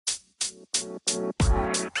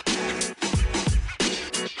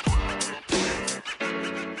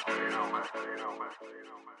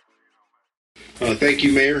Thank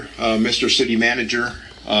you, Mayor, Mr. City Manager.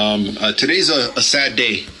 Today's a sad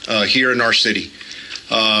day here in our city.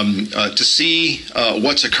 To see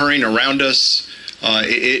what's occurring around us,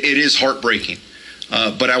 it is heartbreaking.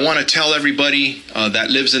 But I want to tell everybody that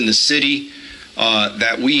lives in the city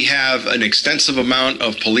that we have an extensive amount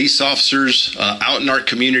of police officers out in our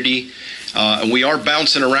community, and we are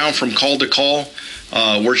bouncing around from call to call.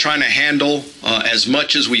 We're trying to handle as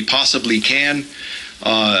much as we possibly can.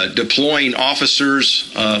 Deploying officers,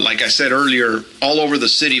 like I said earlier, all over the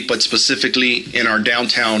city, but specifically in our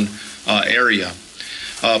downtown area.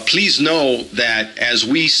 Please know that as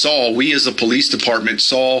we as a police department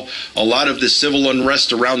saw a lot of the civil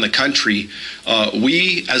unrest around the country,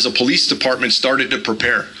 we as a police department started to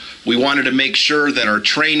prepare. We wanted to make sure that our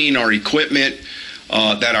training, our equipment,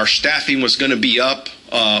 that our staffing was going to be up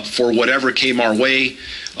for whatever came our way.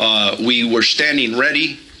 We were standing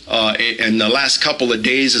ready. In the last couple of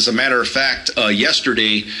days, as a matter of fact,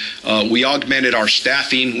 yesterday, we augmented our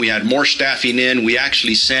staffing. We had more staffing in. We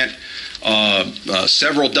actually sent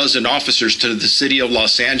several dozen officers to the city of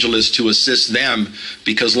Los Angeles to assist them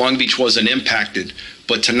because Long Beach wasn't impacted.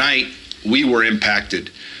 But tonight, we were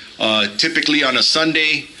impacted. Typically on a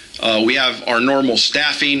Sunday, we have our normal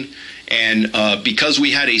staffing. And because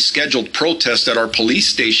we had a scheduled protest at our police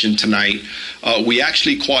station tonight, we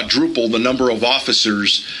actually quadrupled the number of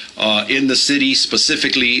officers in the city,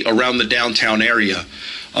 specifically around the downtown area.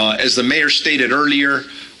 As the mayor stated earlier,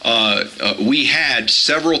 we had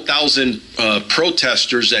several thousand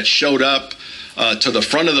protesters that showed up to the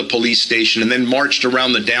front of the police station and then marched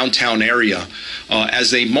around the downtown area.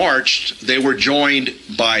 As they marched, they were joined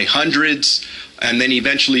by hundreds and then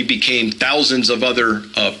eventually became thousands of other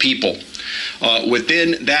people.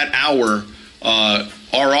 Within that hour,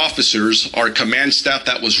 our officers, our command staff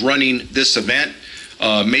that was running this event,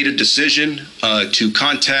 made a decision to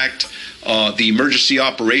contact the Emergency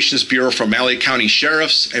Operations Bureau from LA County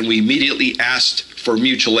Sheriffs, and we immediately asked for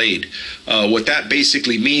mutual aid. What that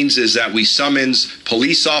basically means is that we summons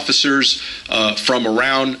police officers from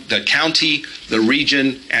around the county, the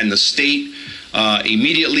region, and the state.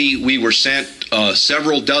 Immediately, we were sent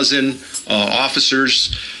several dozen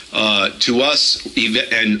officers to us,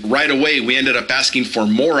 and right away we ended up asking for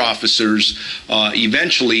more officers.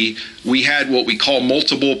 Eventually, we had what we call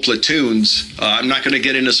multiple platoons. I'm not going to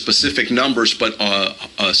get into specific numbers, but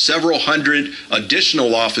several hundred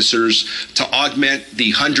additional officers to augment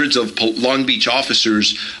the hundreds of Long Beach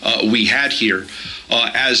officers we had here.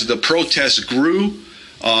 As the protests grew,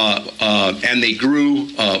 and they grew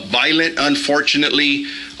violent, unfortunately,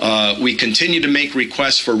 we continue to make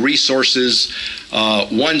requests for resources.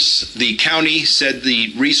 Once the county said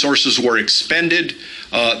the resources were expended,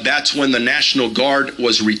 that's when the National Guard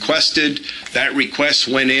was requested. That request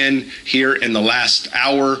went in here in the last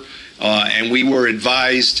hour, and we were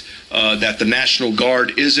advised that the National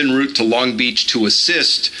Guard is en route to Long Beach to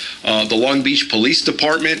assist the Long Beach Police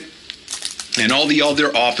Department and all the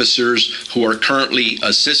other officers who are currently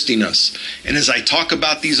assisting us. And as I talk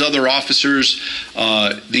about these other officers,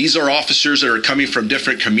 these are officers that are coming from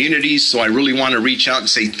different communities, so I really want to reach out and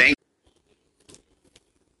say thank you.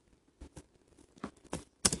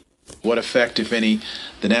 What effect, if any,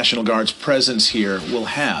 the National Guard's presence here will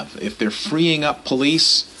have if they're freeing up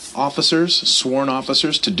police officers, sworn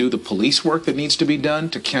officers, to do the police work that needs to be done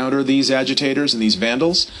to counter these agitators and these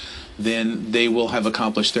vandals, then they will have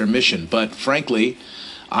accomplished their mission. But frankly,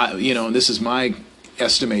 and this is my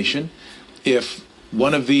estimation, if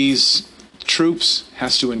one of these troops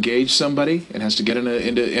has to engage somebody and has to get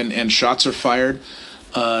and shots are fired,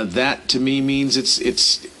 that to me means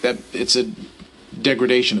it's a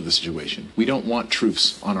degradation of the situation. We don't want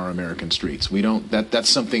troops on our American streets. We don't. That's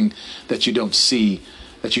something that you don't see,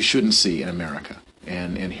 that you shouldn't see in America.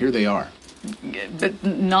 And here they are. But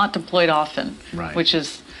not deployed often, right. Which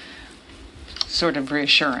is sort of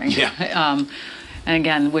reassuring. Yeah. And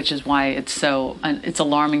again, which is why it's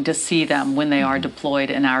alarming to see them when they are deployed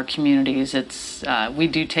in our communities. We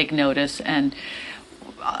do take notice, and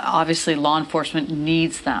obviously law enforcement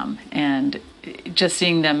needs them. And just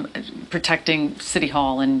seeing them protecting City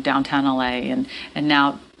Hall in downtown LA, and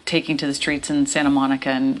now taking to the streets in Santa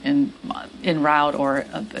Monica and en route, or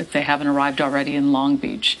if they haven't arrived already, in Long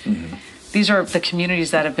Beach. Mm-hmm. These are the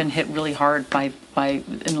communities that have been hit really hard by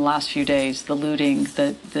in the last few days, the looting,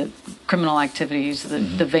 the criminal activities,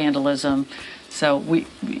 the vandalism. So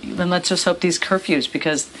then let's just hope these curfews,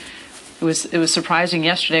 because It was surprising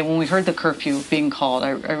yesterday when we heard the curfew being called.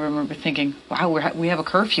 I remember thinking, wow, we have a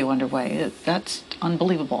curfew underway. That's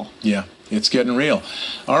unbelievable. Yeah, it's getting real.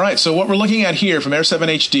 All right, so what we're looking at here from Air 7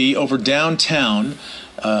 HD over downtown.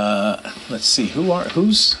 Let's see,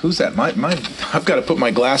 who's that? I've got to put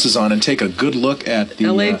my glasses on and take a good look at the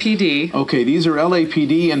LAPD. Okay, these are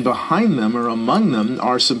LAPD, and behind them or among them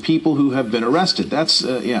are some people who have been arrested. That's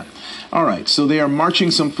yeah. All right, so they are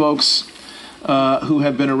marching some folks who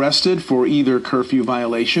have been arrested for either curfew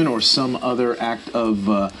violation or some other act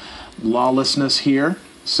of lawlessness here.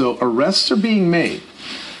 So arrests are being made.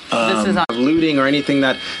 This is looting or anything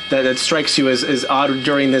that strikes you as odd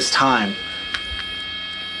during this time.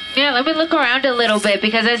 Yeah, let me look around a little bit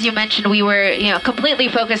because, as you mentioned, we were completely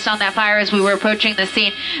focused on that fire as we were approaching the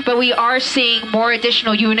scene. But we are seeing more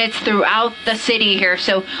additional units throughout the city here.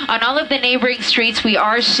 So on all of the neighboring streets, we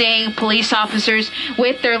are seeing police officers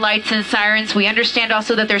with their lights and sirens. We understand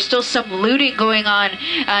also that there's still some looting going on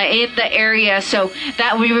in the area. So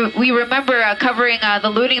that we remember covering the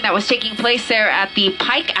looting that was taking place there at the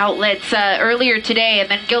Pike outlets earlier today.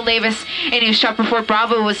 And then Gil Davis in News Chopper 4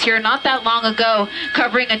 Bravo was here not that long ago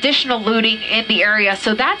covering additional looting in the area.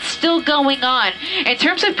 So that's still going on. In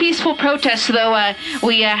terms of peaceful protests, though,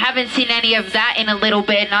 we haven't seen any of that in a little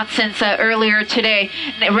bit, not since earlier today.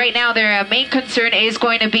 Right now, their main concern is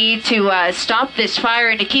going to be to stop this fire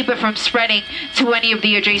and to keep it from spreading to any of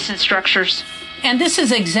the adjacent structures. And this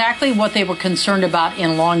is exactly what they were concerned about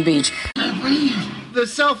in Long Beach. The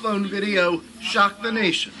cell phone video shocked the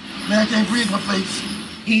nation. Man, I can't breathe my face.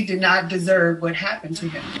 He did not deserve what happened to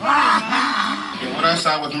him. And what I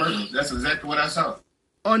saw was murder. That's exactly what I saw.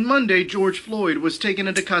 On Monday, George Floyd was taken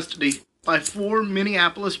into custody by 4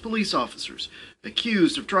 Minneapolis police officers,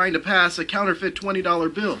 accused of trying to pass a counterfeit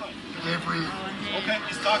 $20 bill. Okay,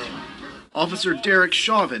 he's talking. Officer Derek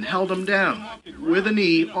Chauvin held him down with a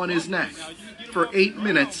knee on his neck for 8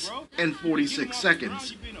 minutes and 46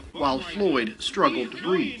 seconds, while Floyd struggled to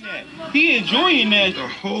breathe. He enjoying that. The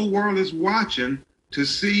whole world is watching to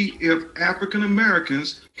see if African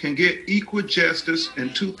Americans can get equal justice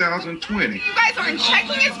in 2020. You guys aren't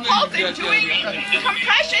checking his pulse and doing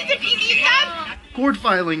compressions if he needs them? Court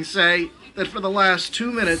filings say that for the last 2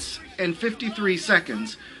 minutes and 53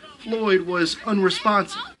 seconds, Floyd was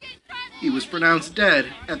unresponsive. He was pronounced dead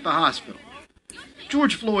at the hospital.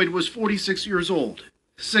 George Floyd was 46 years old,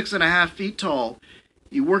 6.5 feet tall.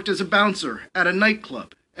 He worked as a bouncer at a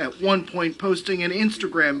nightclub, at one point posting an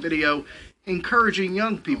Instagram video encouraging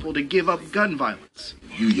young people to give up gun violence.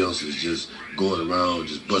 You youngsters just going around,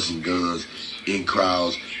 just busting guns in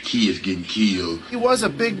crowds, kids getting killed. He was a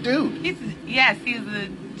big dude. He's a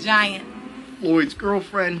giant. Floyd's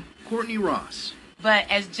girlfriend, Courtney Ross. But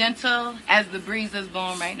as gentle as the breeze is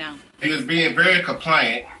blowing right now. He was being very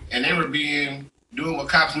compliant, and they were doing what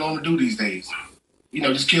cops normally do these days.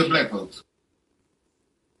 Just kill black folks.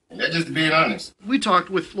 And that's just being honest. We talked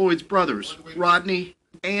with Floyd's brothers, Rodney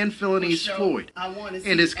and Philonise Floyd,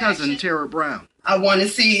 and his cousin, Tara Brown. I want to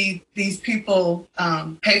see these people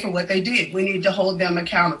pay for what they did. We need to hold them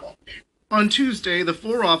accountable. On Tuesday, the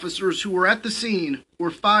 4 officers who were at the scene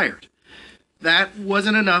were fired. That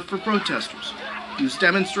wasn't enough for protesters, whose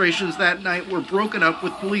demonstrations that night were broken up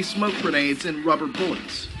with police smoke grenades and rubber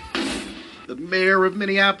bullets. The mayor of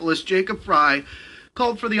Minneapolis, Jacob Frey,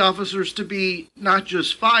 called for the officers to be not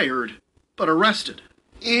just fired, but arrested.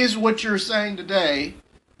 Is what you're saying today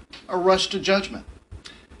a rush to judgment?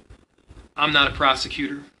 I'm not a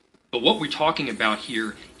prosecutor, but what we're talking about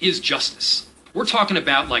here is justice. We're talking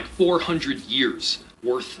about like 400 years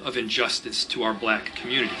worth of injustice to our black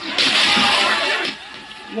community.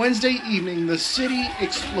 Wednesday evening, the city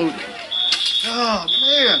exploded. Oh,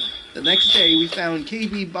 man. The next day, we found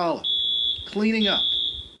KB Bala cleaning up.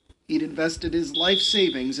 He'd invested his life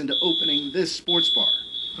savings into opening this sports bar.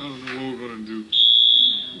 I don't know what we're going to do.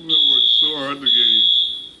 We worked so hard to get here.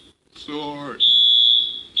 So hard.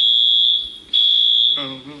 I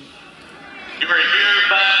don't know. You are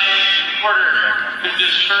hereby ordered to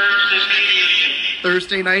disperse this mediation.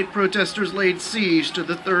 Thursday night, protesters laid siege to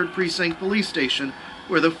the 3rd Precinct Police Station,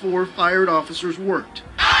 where the 4 fired officers worked.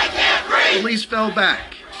 I can't breathe! Police fell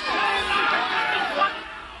back,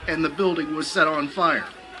 and the building was set on fire.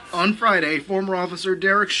 On Friday, former officer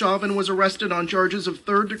Derek Chauvin was arrested on charges of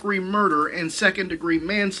 3rd-degree murder and 2nd-degree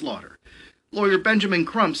manslaughter. Lawyer Benjamin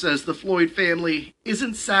Crump says the Floyd family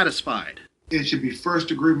isn't satisfied. It should be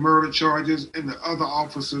 1st-degree murder charges, and the other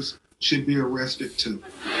officers should be arrested too.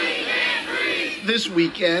 This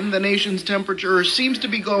weekend, the nation's temperature seems to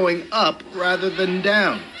be going up rather than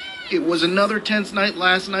down. It was another tense night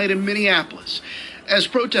last night in Minneapolis, as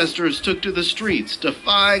protesters took to the streets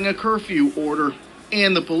defying a curfew order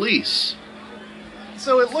and the police.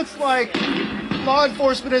 So it looks like law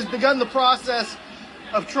enforcement has begun the process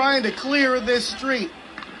of trying to clear this street.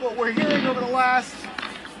 What we're hearing over the last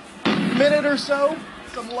minute or so,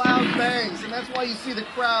 some loud bangs, and that's why you see the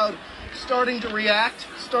crowd starting to react,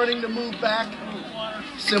 starting to move back.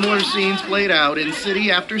 Similar scenes played out in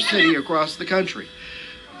city after city across the country.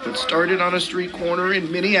 What started on a street corner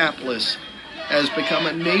in Minneapolis has become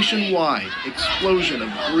a nationwide explosion of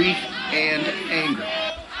grief and anger.